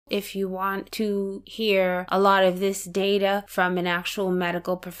if you want to hear a lot of this data from an actual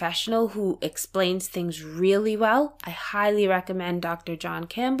medical professional who explains things really well, I highly recommend Dr. John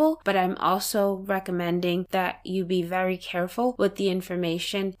Campbell, but I'm also recommending that you be very careful with the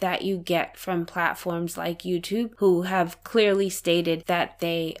information that you get from platforms like YouTube, who have clearly stated that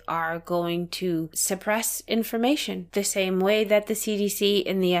they are going to suppress information the same way that the CDC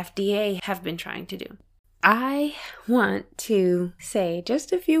and the FDA have been trying to do. I want to say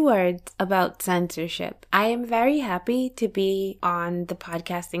just a few words about censorship. I am very happy to be on the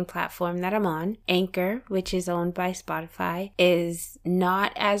podcasting platform that I'm on. Anchor, which is owned by Spotify, is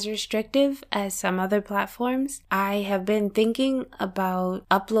not as restrictive as some other platforms. I have been thinking about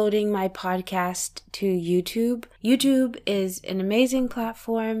uploading my podcast to YouTube. YouTube is an amazing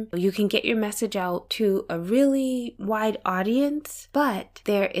platform. You can get your message out to a really wide audience, but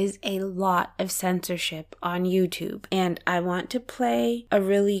there is a lot of censorship on YouTube, and I want to play a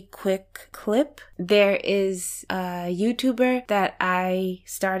really quick clip. There is a YouTuber that I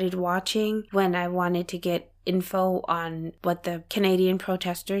started watching when I wanted to get info on what the Canadian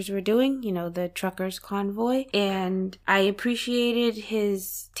protesters were doing, you know, the truckers convoy, and I appreciated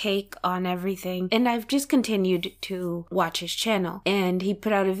his take on everything, and I've just continued to watch his channel. And he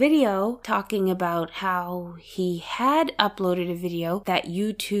put out a video talking about how he had uploaded a video that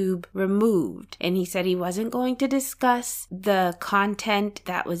YouTube removed, and he said he wasn't going to discuss the content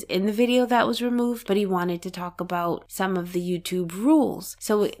that was in the video that was removed, but he wanted to talk about some of the YouTube rules.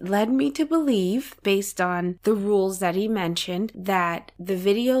 So it led me to believe, based on the rules that he mentioned, that the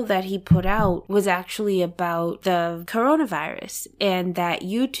video that he put out was actually about the coronavirus, and that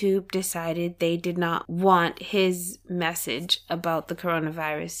YouTube decided they did not want his message about the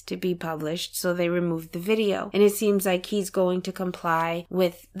coronavirus to be published, so they removed the video. And it seems like he's going to comply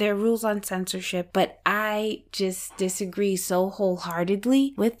with their rules on censorship, but I just disagree so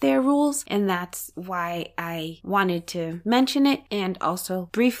wholeheartedly with their rules, and that's why I wanted to mention it and also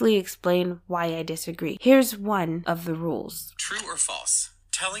briefly explain why I disagree. Here's one of the rules. True or false?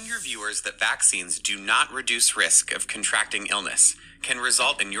 Telling your viewers that vaccines do not reduce risk of contracting illness can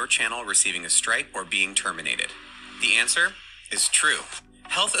result in your channel receiving a strike or being terminated. The answer is true.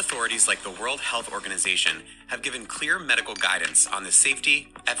 Health authorities like the World Health Organization have given clear medical guidance on the safety,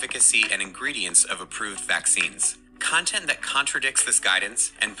 efficacy, and ingredients of approved vaccines. Content that contradicts this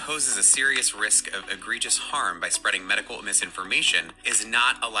guidance and poses a serious risk of egregious harm by spreading medical misinformation is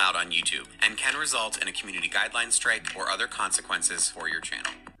not allowed on YouTube and can result in a community guideline strike or other consequences for your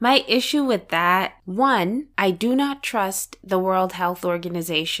channel. My issue with that, one, I do not trust the World Health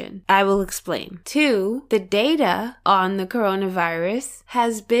Organization. I will explain. Two, the data on the coronavirus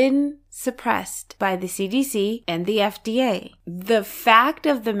has been suppressed by the CDC and the FDA. The fact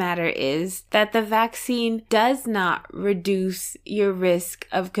of the matter is that the vaccine does not reduce your risk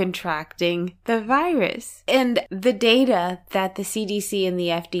of contracting the virus. And the data that the CDC and the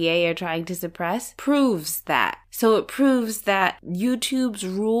FDA are trying to suppress proves that. So it proves that YouTube's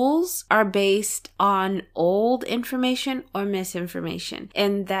rules are based on old information or misinformation,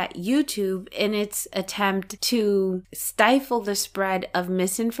 and that YouTube, in its attempt to stifle the spread of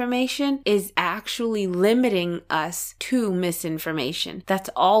misinformation, is actually limiting us to misinformation. That's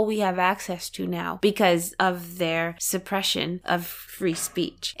all we have access to now because of their suppression of free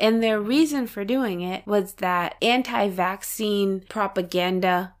speech. And their reason for doing it was that anti-vaccine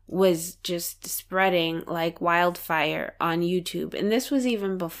propaganda was just spreading like wildfire on YouTube. And this was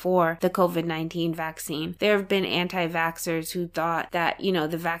even before the COVID-19 vaccine. There have been anti-vaxxers who thought that, you know,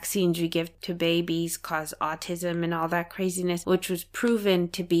 the vaccines we give to babies cause autism and all that craziness, which was proven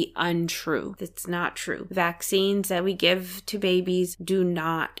to be untrue. That's not true. Vaccines that we give to babies do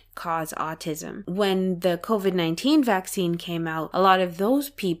not cause autism. When the COVID-19 vaccine came out, a lot of those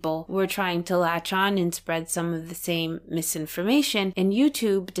people were trying to latch on and spread some of the same misinformation, and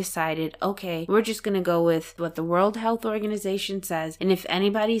YouTube decided, okay, we're just going to go with what the World Health Organization says, and if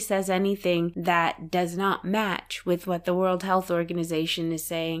anybody says anything that does not match with what the World Health Organization is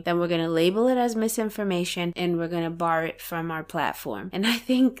saying, then we're going to label it as misinformation and we're going to bar it from our platform. And I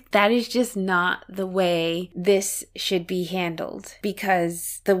think that is just not the way this should be handled,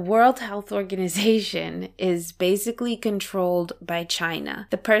 because the World Health Organization is basically controlled by China.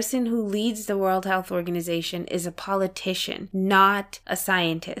 The person who leads the World Health Organization is a politician, not a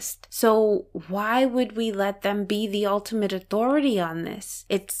scientist. scientist. So why would we let them be the ultimate authority on this?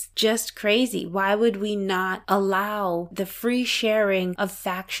 It's just crazy. Why would we not allow the free sharing of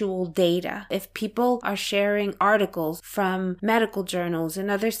factual data? If people are sharing articles from medical journals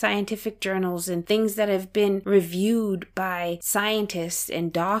and other scientific journals and things that have been reviewed by scientists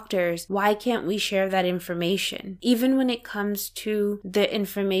and doctors, why can't we share that information? Even when it comes to the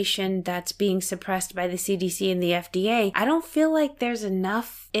information that's being suppressed by the CDC and the FDA, I don't feel like there's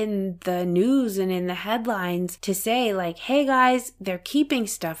enough in the news and in the headlines to say like, hey guys, they're keeping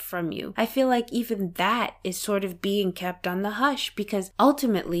stuff from you. I feel like even that is sort of being kept on the hush because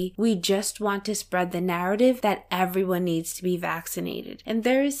ultimately we just want to spread the narrative that everyone needs to be vaccinated. And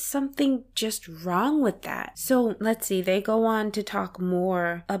there is something just wrong with that. So let's see, they go on to talk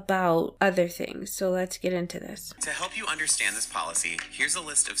more about other things. So let's get into this. To help you understand this policy, here's a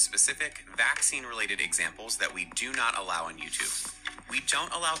list of specific vaccine-related examples that we do not allow on YouTube. We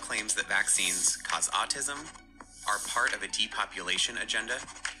don't allow claims that vaccines cause autism, are part of a depopulation agenda,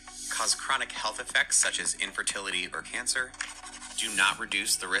 cause chronic health effects such as infertility or cancer, do not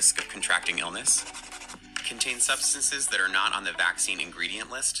reduce the risk of contracting illness, contain substances that are not on the vaccine ingredient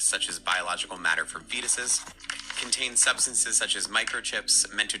list, such as biological matter from fetuses, contain substances such as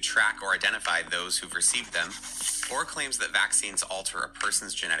microchips meant to track or identify those who've received them, or claims that vaccines alter a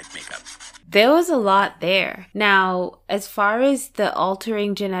person's genetic makeup. There was a lot there. Now, as far as the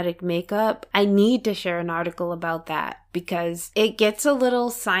altering genetic makeup, I need to share an article about that because it gets a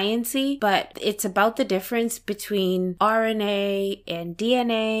little sciencey, but it's about the difference between RNA and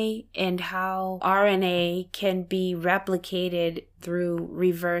DNA and how RNA can be replicated through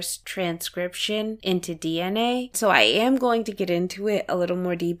reverse transcription into DNA. So I am going to get into it a little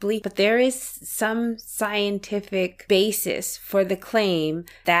more deeply, but there is some scientific basis for the claim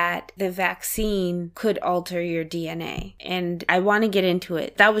that the vaccine could alter your DNA. And I want to get into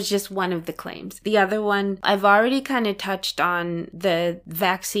it. That was just one of the claims. The other one, I've already kind of touched on the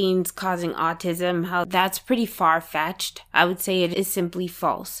vaccines causing autism, how that's pretty far-fetched. I would say it is simply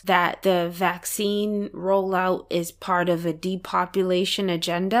false. That the vaccine rollout is part of a depopulation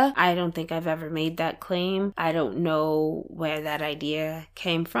agenda. I don't think I've ever made that claim. I don't know where that idea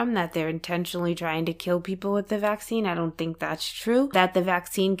came from, that they're intentionally trying to kill people with the vaccine. I don't think that's true. That the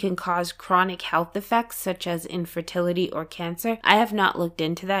vaccine can cause chronic health effects such as infertility or cancer. I have not looked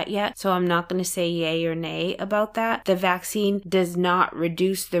into that yet, so I'm not going to say yay or nay about that. The vaccine does not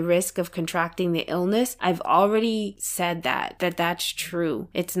reduce the risk of contracting the illness. I've already said that's true.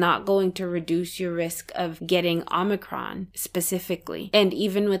 It's not going to reduce your risk of getting Omicron specifically. And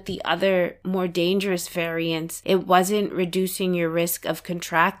even with the other more dangerous variants, it wasn't reducing your risk of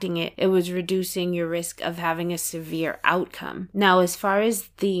contracting it. It was reducing your risk of having a severe outcome. Now, as far as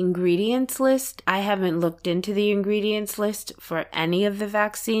the ingredients list, I haven't looked into the ingredients list for any of the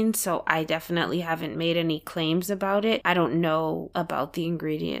vaccines, so I definitely haven't made any claims about it. I don't know about the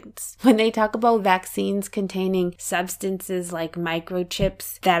ingredients. When they talk about vaccines containing substances like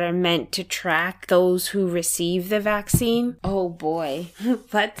microchips that are meant to track those who receive the vaccine, oh boy,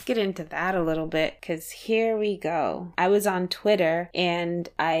 let's get into that a little bit because here we go. I was on Twitter and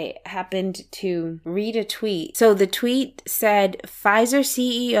I happened to read a tweet. So the tweet said, Pfizer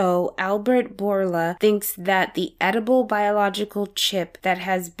CEO Albert Bourla thinks that the edible biological chip that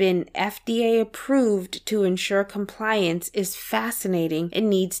has been FDA approved to ensure compliance is fascinating and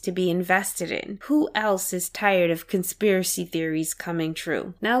needs to be invested in. Who else is tired of conspiracy theories coming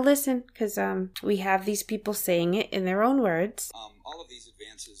true? Now listen, because we have these people saying it in their own words. All of these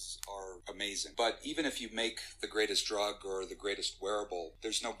advances are amazing, but even if you make the greatest drug or the greatest wearable,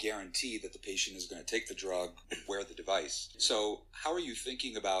 there's no guarantee that the patient is going to take the drug, wear the device. So how are you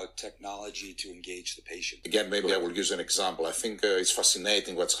thinking about technology to engage the patient? Again, maybe I will use an example. I think it's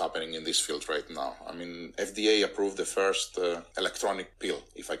fascinating what's happening in this field right now. I mean, FDA approved the first electronic pill,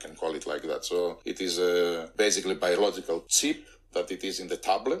 if I can call it like that. So it is basically biological chip that it is in the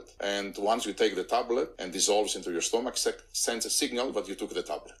tablet, and once you take the tablet and dissolves into your stomach, sends a signal that you took the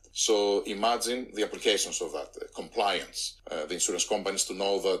tablet. So imagine the applications of that, compliance, the insurance companies to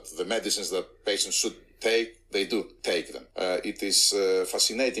know that the medicines that patients should take, they do take them. It is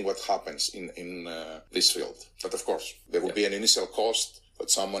fascinating what happens in this field. But of course, there will be an initial cost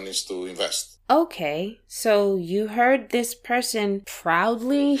that someone needs to invest. Okay, so you heard this person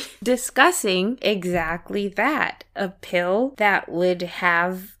proudly discussing exactly that. A pill that would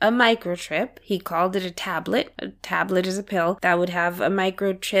have a microchip. He called it a tablet. A tablet is a pill that would have a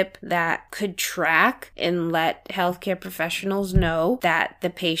microchip that could track and let healthcare professionals know that the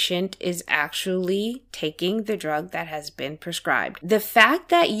patient is actually taking the drug that has been prescribed. The fact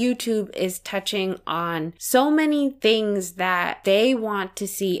that YouTube is touching on so many things that they want want to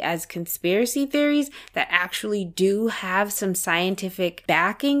see as conspiracy theories that actually do have some scientific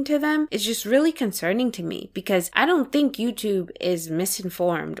backing to them is just really concerning to me, because I don't think YouTube is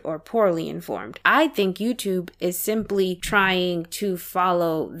misinformed or poorly informed. I think YouTube is simply trying to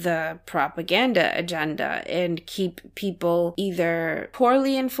follow the propaganda agenda and keep people either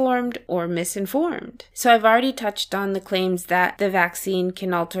poorly informed or misinformed. So I've already touched on the claims that the vaccine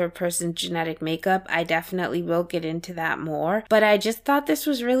can alter a person's genetic makeup. I definitely will get into that more, but I just thought this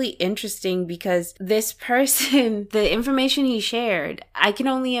was really interesting because this person, the information he shared, I can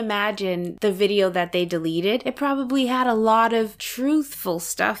only imagine the video that they deleted. It probably had a lot of truthful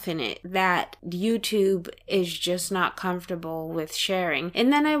stuff in it that YouTube is just not comfortable with sharing.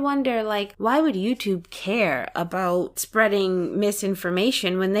 And then I wonder, like, why would YouTube care about spreading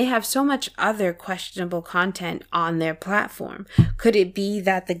misinformation when they have so much other questionable content on their platform? Could it be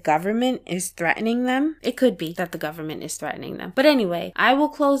that the government is threatening them? It could be that the government is threatening them. But anyway, I will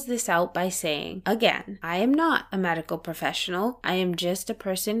close this out by saying, again, I am not a medical professional. I am just a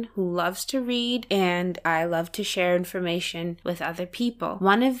person who loves to read and I love to share information with other people.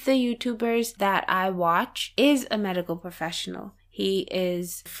 One of the YouTubers that I watch is a medical professional. He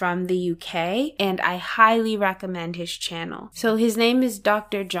is from the UK and I highly recommend his channel. So his name is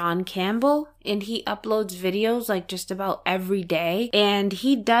Dr. John Campbell and he uploads videos like just about every day. And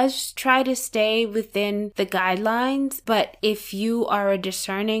he does try to stay within the guidelines, but if you are a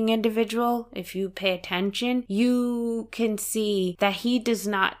discerning individual, if you pay attention, you can see that he does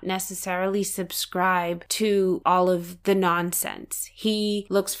not necessarily subscribe to all of the nonsense. He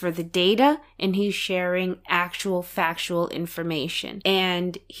looks for the data and he's sharing actual factual information.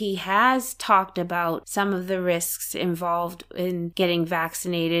 And he has talked about some of the risks involved in getting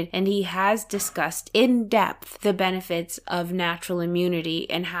vaccinated, and he has discussed in depth the benefits of natural immunity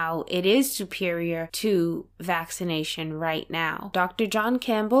and how it is superior to vaccination right now. Dr. John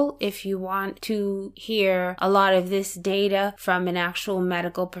Campbell, if you want to hear a lot of this data from an actual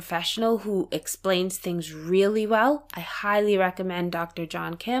medical professional who explains things really well, I highly recommend Dr.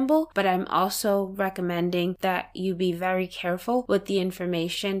 John Campbell, but I'm also recommending that you be very careful with the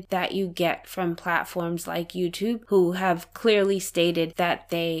information that you get from platforms like YouTube, who have clearly stated that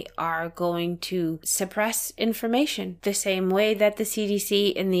they are going to suppress information the same way that the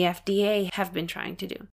CDC and the FDA have been trying to do.